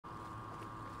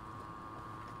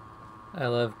I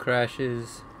love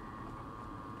crashes.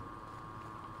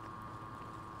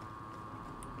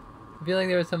 I feel like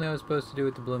there was something I was supposed to do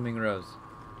with the blooming rose.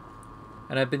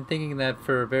 And I've been thinking that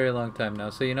for a very long time now.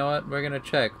 So you know what? We're gonna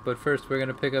check. But first we're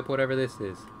gonna pick up whatever this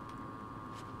is.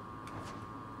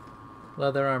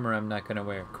 Leather armor I'm not gonna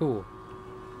wear. Cool.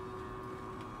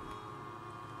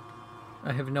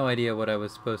 I have no idea what I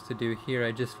was supposed to do here.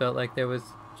 I just felt like there was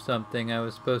something I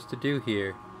was supposed to do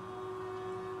here.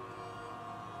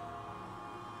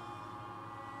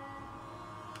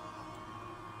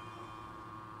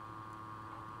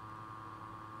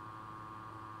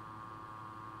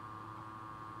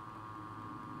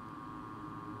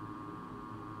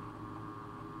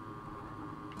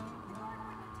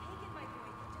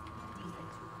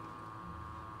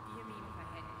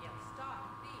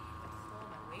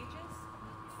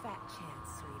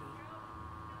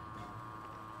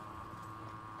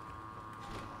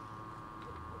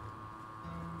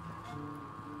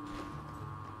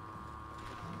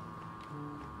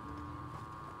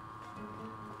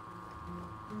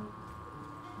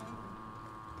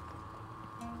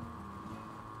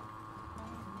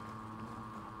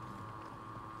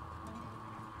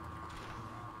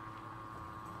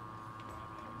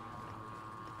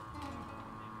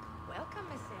 Welcome,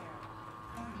 Miss Sarah.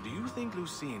 Do you think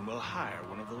Lucine will hire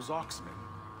one of those oxmen?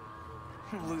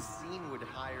 Lucine would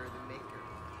hire the maker.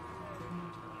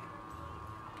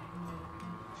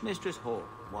 Mistress Hall,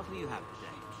 what will you have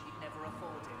today? She'd never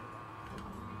afford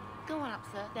it. Go on up,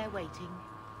 sir. They're waiting.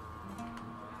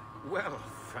 Well,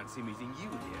 fancy meeting you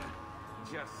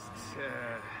here. Just,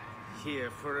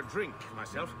 here for a drink,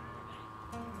 myself.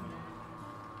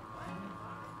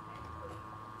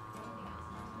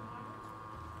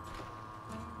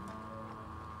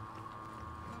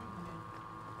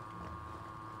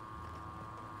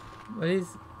 What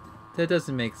is... That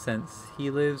doesn't make sense.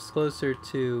 He lives closer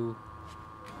to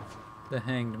the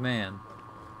Hanged Man.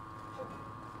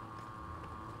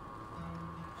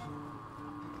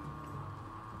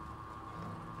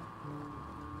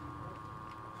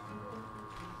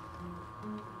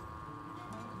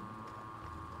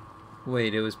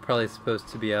 Wait, it was probably supposed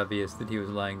to be obvious that he was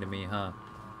lying to me, huh?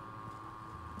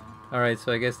 Alright,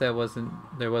 so I guess there wasn't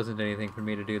anything for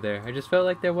me to do there. I just felt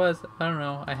like there was. I don't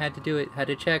know. I had to do it. Had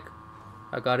to check.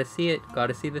 I gotta see it.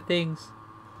 Gotta see the things.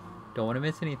 Don't want to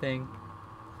miss anything.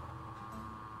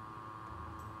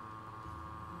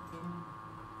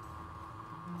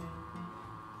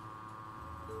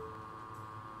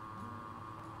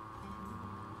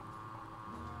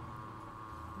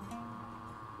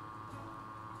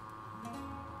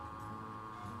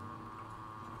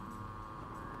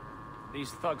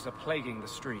 These thugs are plaguing the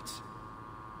streets.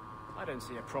 I don't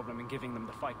see a problem in giving them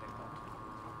the fight they want.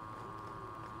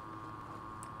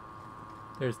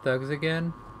 There's thugs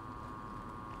again.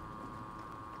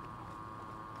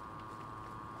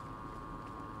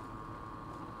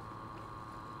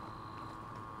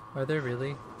 Are there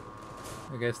really?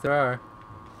 I guess there are.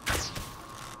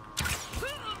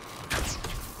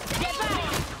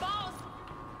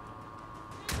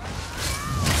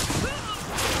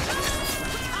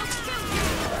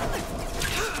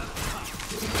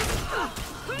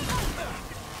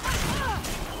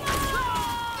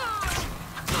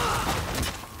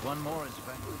 One more is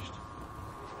vanquished.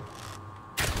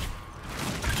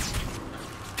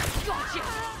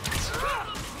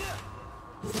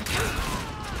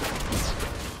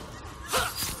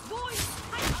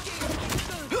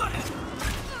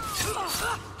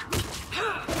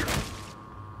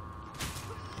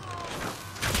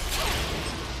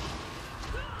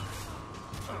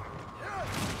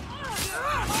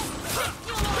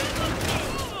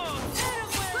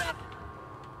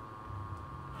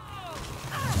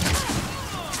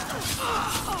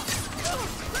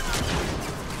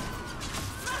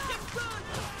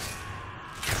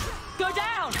 Go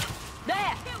down!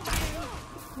 There!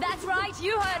 That's right,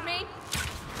 you heard me!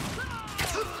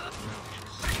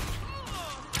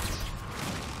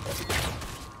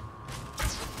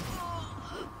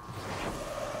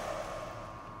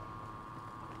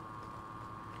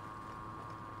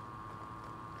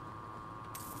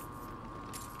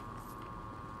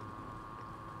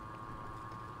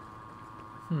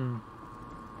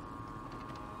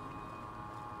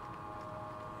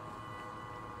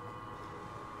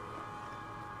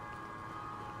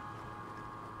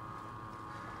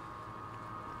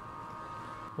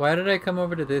 Why did I come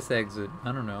over to this exit?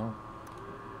 I don't know.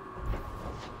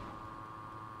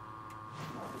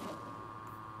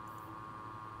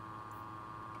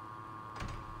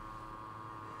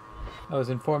 I was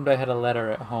informed I had a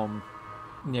letter at home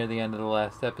near the end of the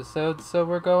last episode, so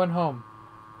we're going home.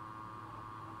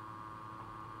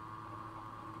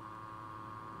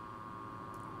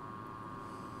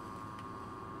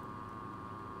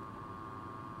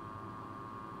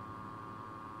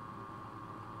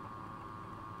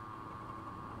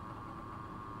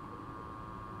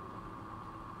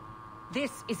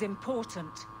 This is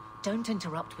important. Don't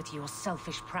interrupt with your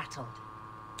selfish prattle.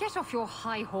 Get off your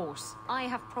high horse. I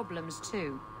have problems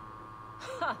too.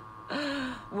 Ha!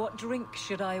 What drink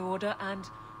should I order, and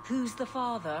who's the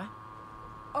father?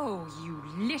 Oh, you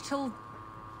little...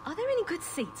 Are there any good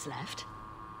seats left?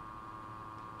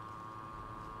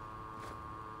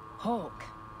 Hawk.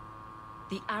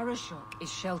 The Arashok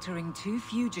is sheltering 2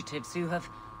 fugitives who have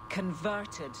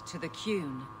converted to the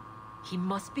Qun. He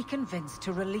must be convinced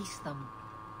to release them.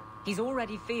 He's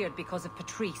already feared because of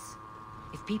Patrice.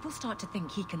 If people start to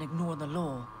think he can ignore the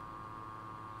law,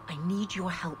 I need your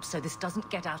help so this doesn't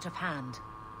get out of hand.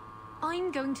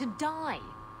 I'm going to die.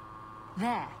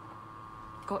 There.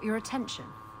 Got your attention?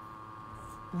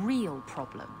 Real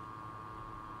problem.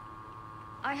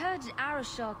 I heard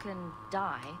Arashok and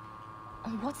die.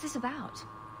 What's this about?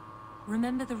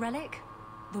 Remember the relic?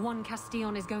 The one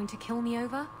Castillon is going to kill me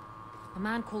over? A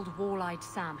man called Wall-Eyed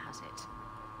Sam has it.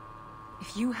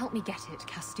 If you help me get it,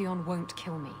 Castillon won't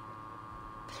kill me.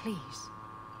 Please.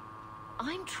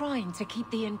 I'm trying to keep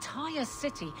the entire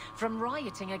city from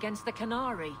rioting against the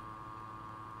Canary.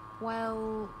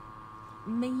 Well,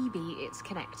 maybe it's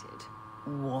connected.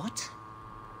 What?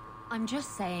 I'm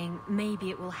just saying maybe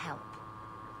it will help.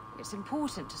 It's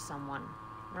important to someone,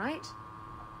 right?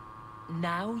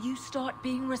 Now you start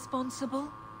being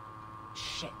responsible?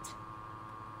 Shit.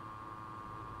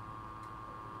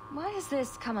 Why has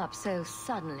this come up so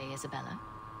suddenly, Isabela?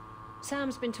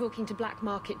 Sam's been talking to black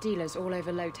market dealers all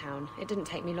over Lowtown. It didn't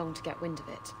take me long to get wind of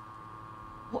it.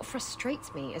 What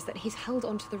frustrates me is that he's held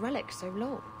onto the relic so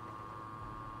long.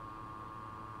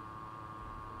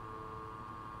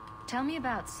 Tell me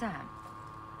about Sam.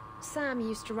 Sam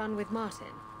used to run with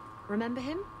Martin. Remember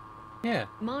him? Yeah.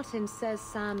 Martin says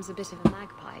Sam's a bit of a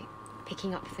magpie,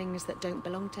 picking up things that don't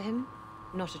belong to him.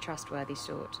 Not a trustworthy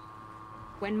sort.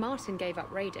 When Martin gave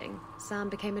up raiding, Sam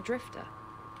became a drifter.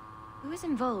 Who is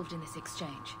involved in this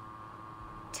exchange?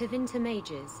 Tevinter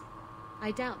mages.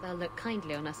 I doubt they'll look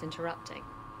kindly on us interrupting.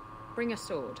 Bring a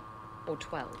sword. Or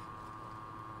 12.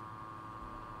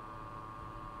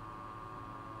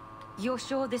 You're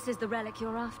sure this is the relic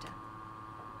you're after?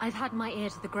 I've had my ear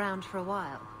to the ground for a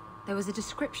while. There was a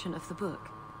description of the book.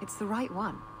 It's the right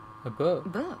one. A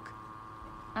book? Book?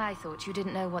 I thought you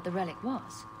didn't know what the relic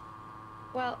was.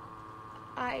 Well,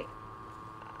 I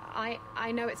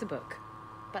know it's a book.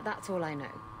 But that's all I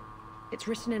know. It's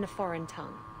written in a foreign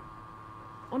tongue.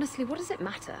 Honestly, what does it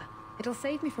matter? It'll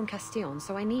save me from Castillon,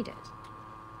 so I need it.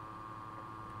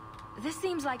 This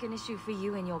seems like an issue for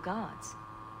you and your guards.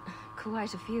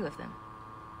 Quite a few of them.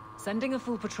 Sending a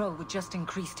full patrol would just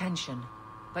increase tension.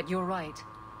 But you're right.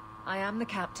 I am the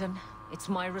captain. It's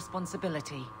my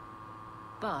responsibility.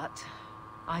 But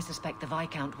I suspect the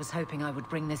Viscount was hoping I would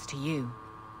bring this to you.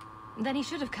 Then he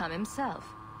should have come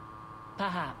himself.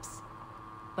 Perhaps.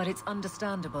 But it's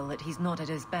understandable that he's not at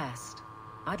his best.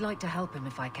 I'd like to help him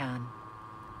if I can.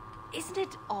 Isn't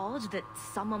it odd that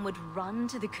someone would run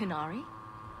to the Canary?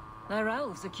 They're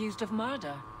elves accused of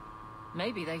murder.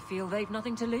 Maybe they feel they've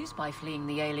nothing to lose by fleeing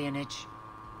the alienage.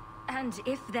 And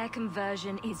if their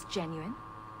conversion is genuine?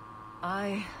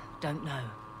 I don't know.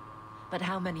 But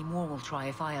how many more will try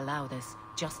if I allow this?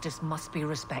 Justice must be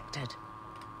respected.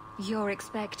 You're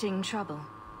expecting trouble?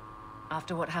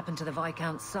 After what happened to the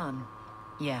Viscount's son,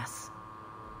 yes.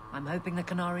 I'm hoping the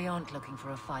Canary aren't looking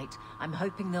for a fight. I'm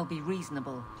hoping they'll be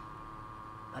reasonable.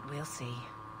 But we'll see.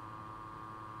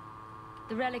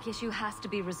 The relic issue has to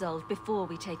be resolved before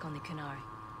we take on the Canary.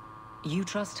 You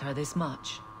trust her this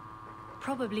much?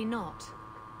 Probably not.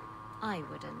 I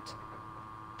wouldn't.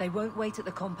 They won't wait at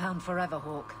the compound forever,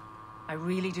 Hawk. I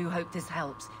really do hope this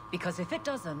helps, because if it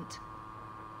doesn't...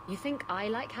 You think I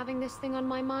like having this thing on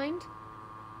my mind?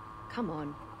 Come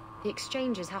on. The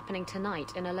exchange is happening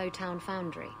tonight in a Lowtown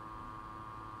foundry.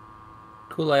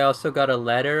 Cool, I also got a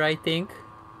letter, I think.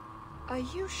 Are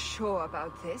you sure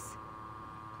about this?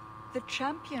 The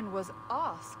champion was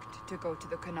asked to go to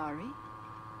the Canary.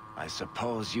 I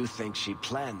suppose you think she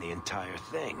planned the entire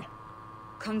thing.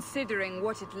 Considering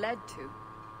what it led to.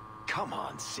 Come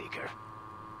on, Seeker.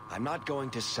 I'm not going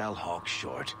to sell Hawk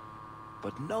short.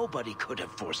 But nobody could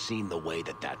have foreseen the way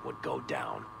that that would go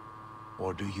down.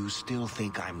 Or do you still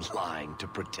think I'm lying to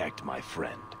protect my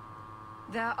friend?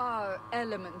 There are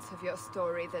elements of your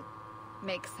story that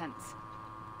make sense.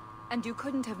 And you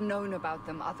couldn't have known about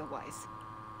them otherwise.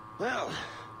 Well,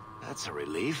 that's a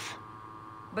relief.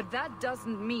 But that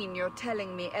doesn't mean you're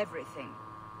telling me everything.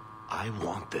 I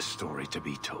want this story to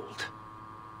be told.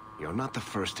 You're not the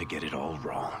first to get it all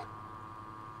wrong.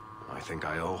 I think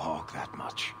I owe Hawk that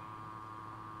much.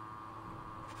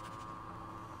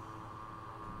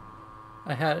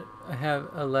 I have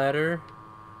a letter.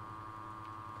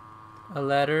 A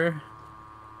letter.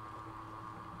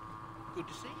 Good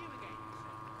to see you again.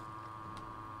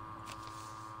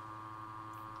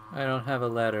 I don't have a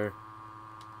letter.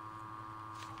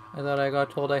 I thought I got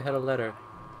told I had a letter.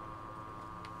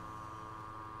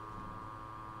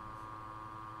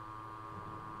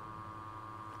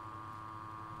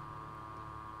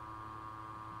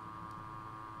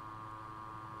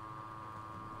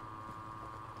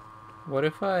 What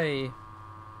if I...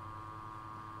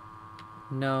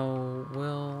 No,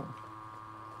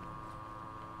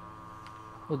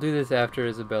 we'll do this after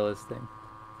Isabela's thing.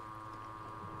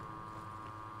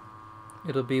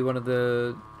 It'll be one of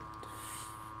the...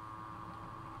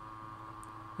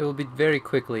 It will be very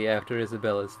quickly after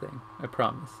Isabella's thing, I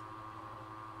promise.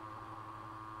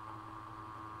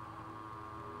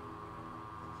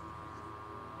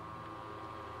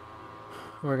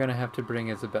 We're gonna have to bring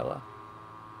Isabela.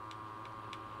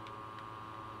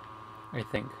 I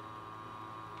think.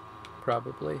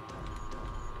 Probably.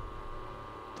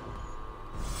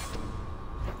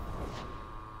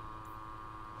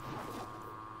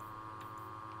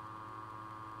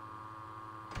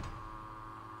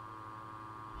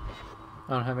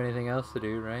 I don't have anything else to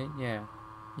do, right? Yeah.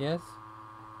 Yes?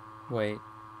 Wait.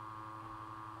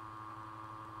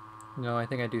 No, I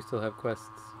think I do still have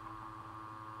quests.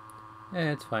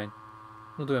 It's fine.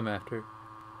 We'll do them after.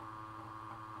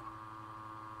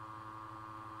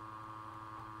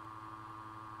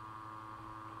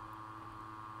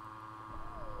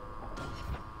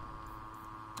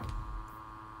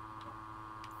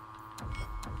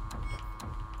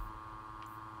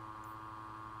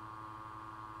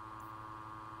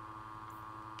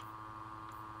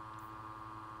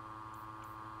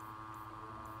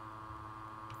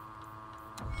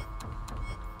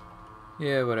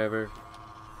 Yeah, whatever.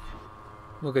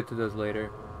 We'll get to those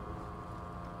later.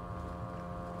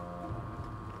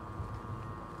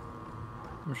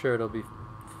 I'm sure it'll be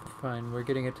fine. We're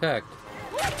getting attacked.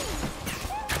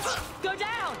 Go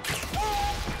down!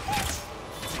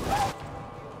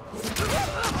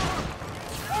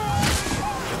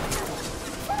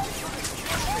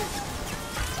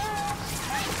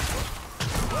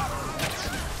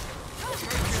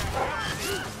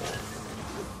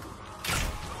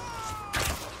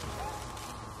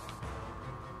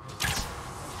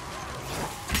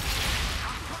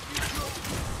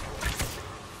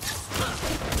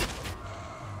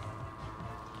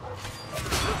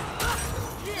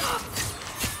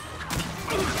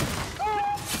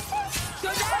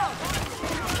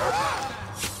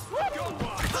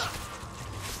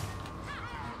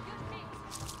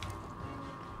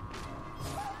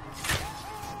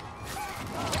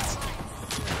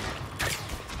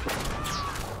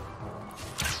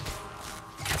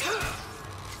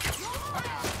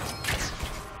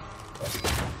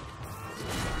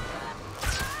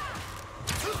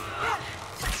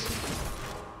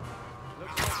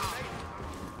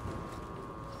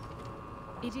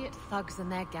 Idiot thugs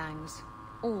and their gangs.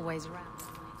 Always around at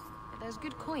night. But there's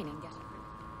good coin in getting rid of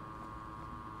them.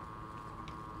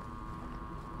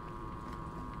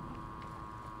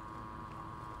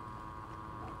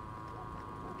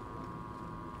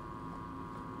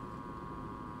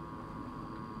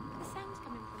 The sounds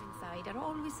coming from inside are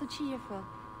always so cheerful,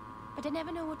 but I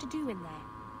never know what to do in there.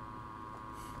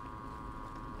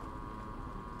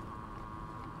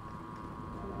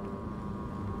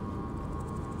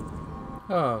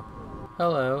 Oh,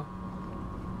 hello.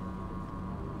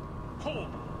 Hold!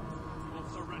 We'll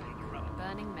surrender the relic.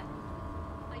 burning metal.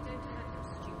 I don't have your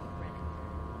stupid relic.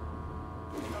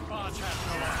 The barge has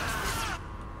no eyes.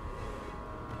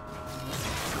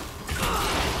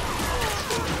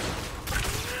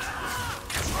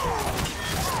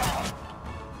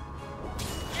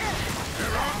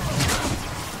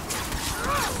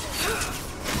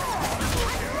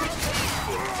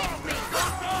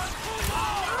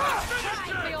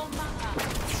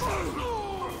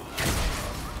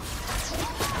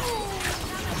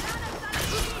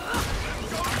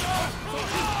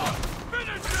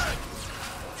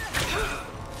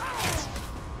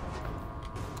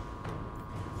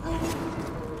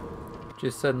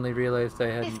 Just suddenly realized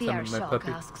I hadn't If the summoned my Archshark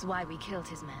puppy. asks why we killed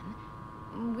his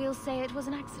men, we'll say it was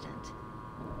an accident.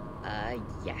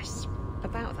 Yes.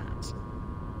 About that.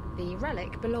 The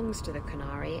relic belongs to the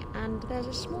Kunari, and there's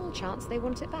a small chance they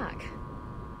want it back.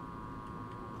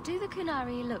 Do the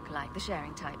Kunari look like the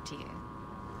sharing type to you?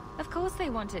 Of course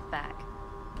they want it back.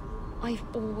 I've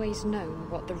always known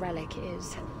what the relic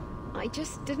is. I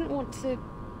just didn't want to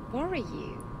worry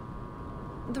you.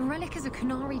 The relic is a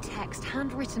Kunari text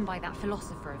handwritten by that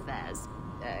philosopher of theirs.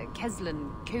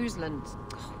 Kuzlan,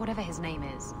 whatever his name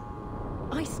is.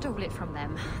 I stole it from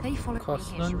them. They followed me here to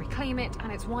Cosman? reclaim it,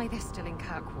 and it's why they're still in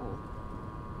Kirkwall.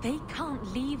 They can't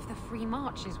leave the Free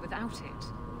Marches without it.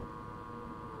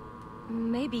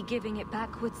 Maybe giving it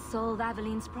back would solve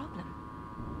Aveline's problem.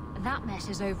 That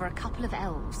matters over a couple of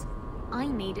elves. I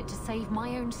need it to save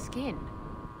my own skin.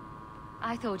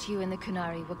 I thought you and the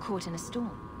Kunari were caught in a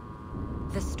storm.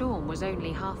 The storm was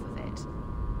only half of it.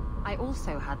 I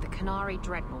also had the Kunari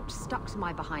Dreadnought stuck to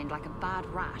my behind like a bad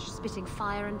rash, spitting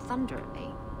fire and thunder at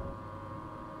me.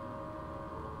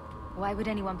 Why would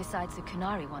anyone besides the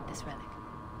Kunari want this relic?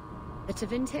 The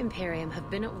Tevinter Imperium have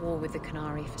been at war with the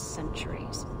Kunari for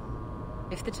centuries.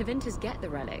 If the Tevinters get the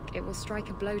relic, it will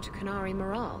strike a blow to Kunari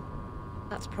morale.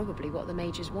 That's probably what the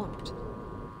mages want.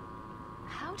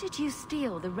 How did you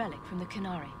steal the relic from the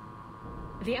Kunari?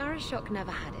 The Arishok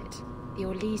never had it. The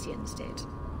Orlesians did.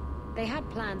 They had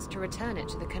plans to return it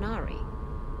to the Kunari.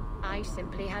 I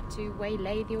simply had to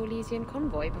waylay the Orlesian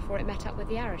convoy before it met up with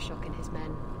the Arishok and his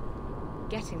men.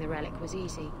 Getting the relic was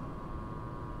easy.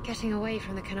 Getting away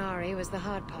from the Kunari was the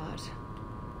hard part.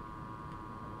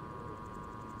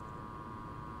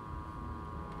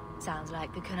 Sounds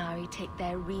like the Kunari take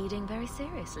their reading very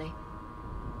seriously.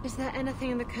 Is there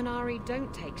anything the Kunari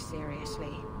don't take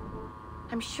seriously?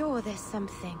 I'm sure there's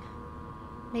something.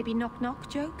 Maybe knock-knock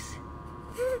jokes?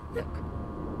 Look,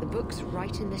 the book's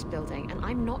right in this building, and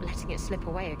I'm not letting it slip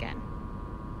away again.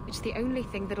 It's the only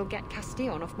thing that'll get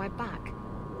Castillon off my back.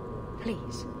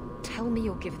 Please, tell me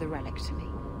you'll give the relic to me.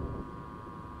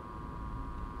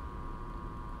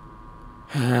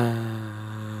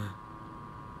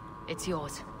 It's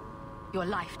yours. Your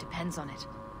life depends on it.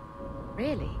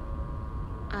 Really?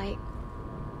 I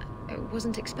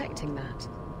wasn't expecting that.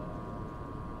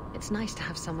 It's nice to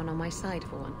have someone on my side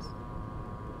for once.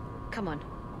 Come on,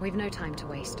 we've no time to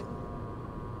waste.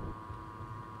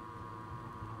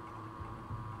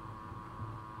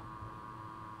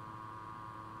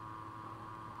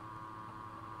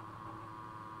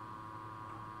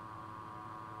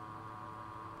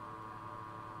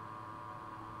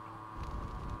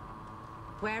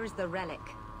 Where is the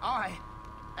relic? I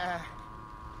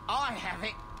have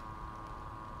it.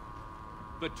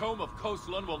 The Tome of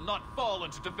Koslan will not fall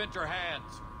into Tevinter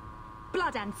hands.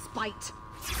 Blood and spite!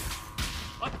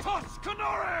 A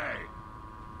Tuscanore!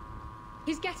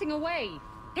 He's getting away!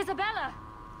 Isabela!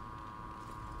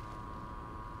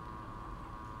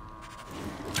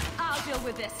 I'll deal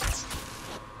with this.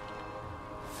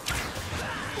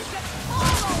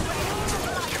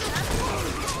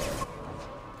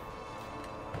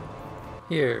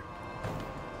 Here.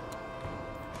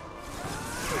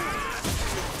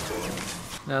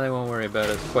 Now they won't worry about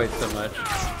us quite so much.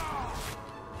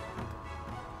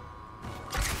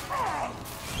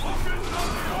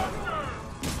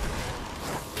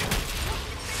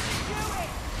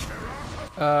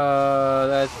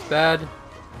 That's bad.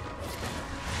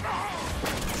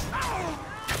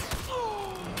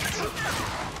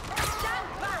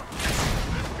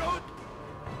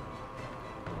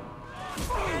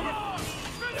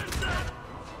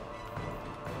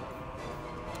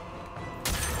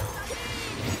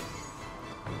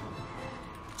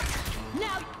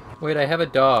 Wait, I have a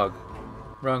dog.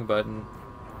 Wrong button.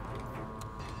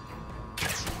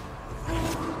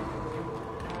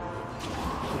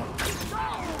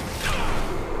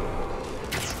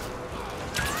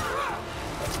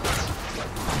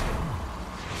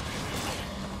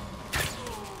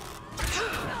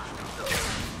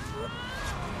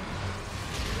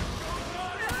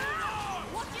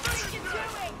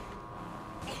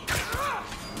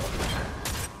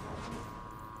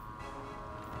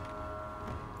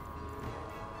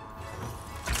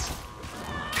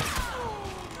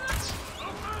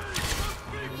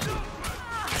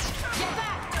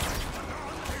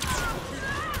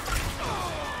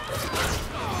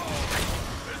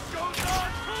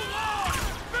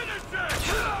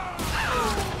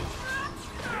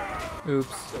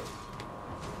 Oops.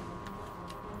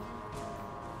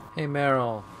 Hey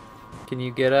Meryl, can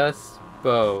you get us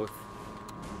both?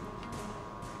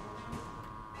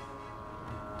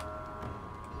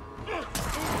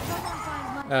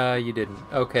 You didn't.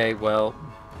 Okay, well.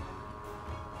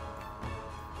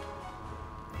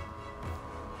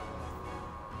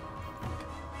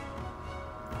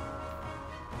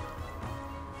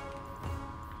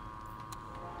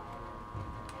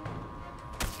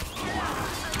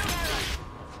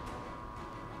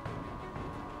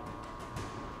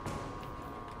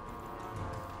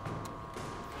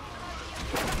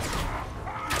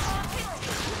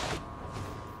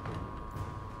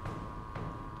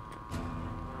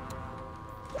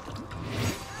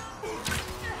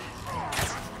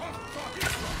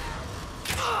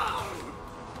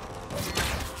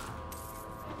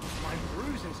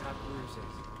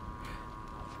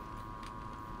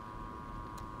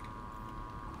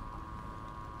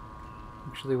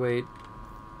 Actually, wait.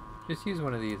 Just use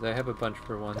one of these. I have a bunch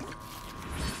for one.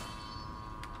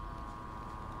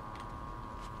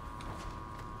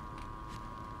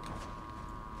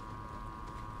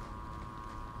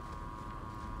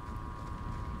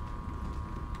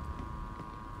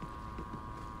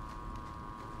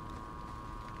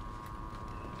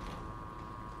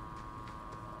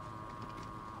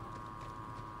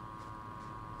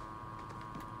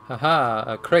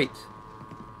 Haha, a crate.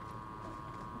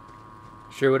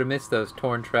 Sure would have missed those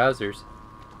torn trousers.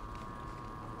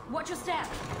 Watch your step.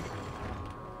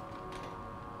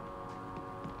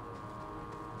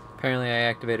 Apparently I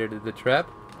activated the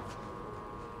trap.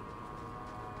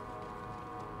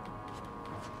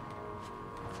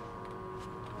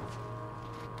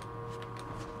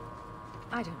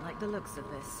 I don't like the looks of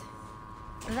this.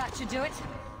 That should do it.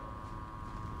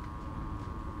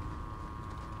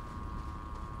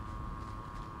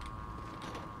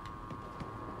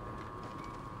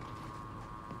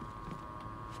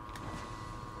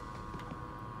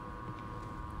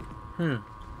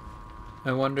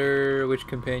 I wonder which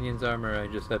companion's armor I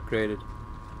just upgraded.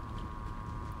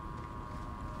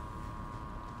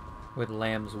 With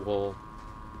lamb's wool.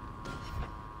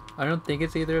 I don't think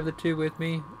it's either of the two with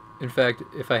me. In fact,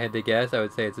 if I had to guess, I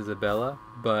would say it's Isabela,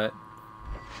 but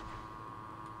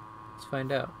let's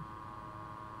find out.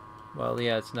 Well,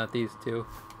 yeah, it's not these two.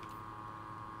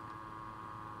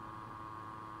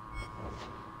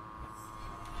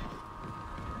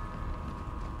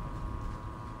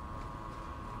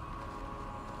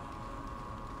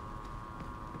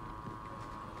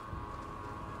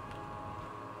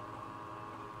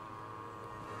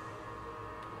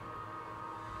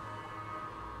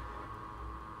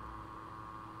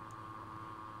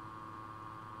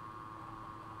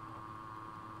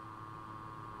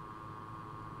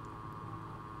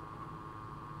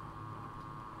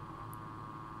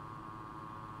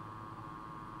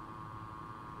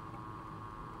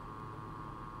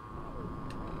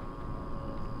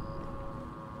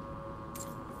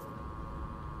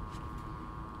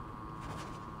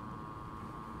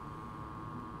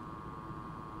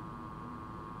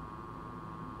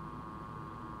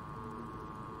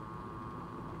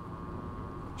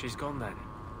 She's gone then.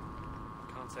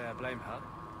 Can't say I blame her.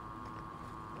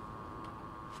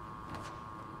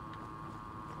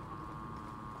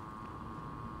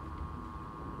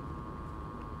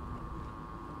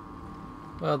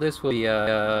 Well, this will be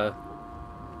a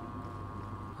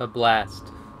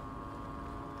blast.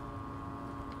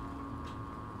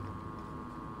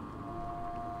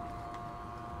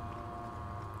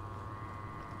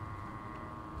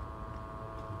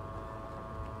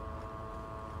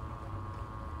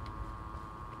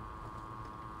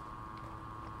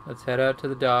 Let's head out to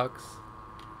the docks.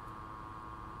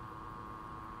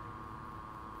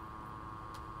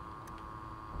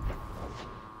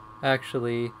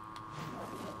 Actually,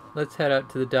 let's head out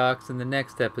to the docks in the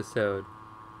next episode.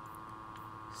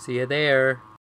 See you there.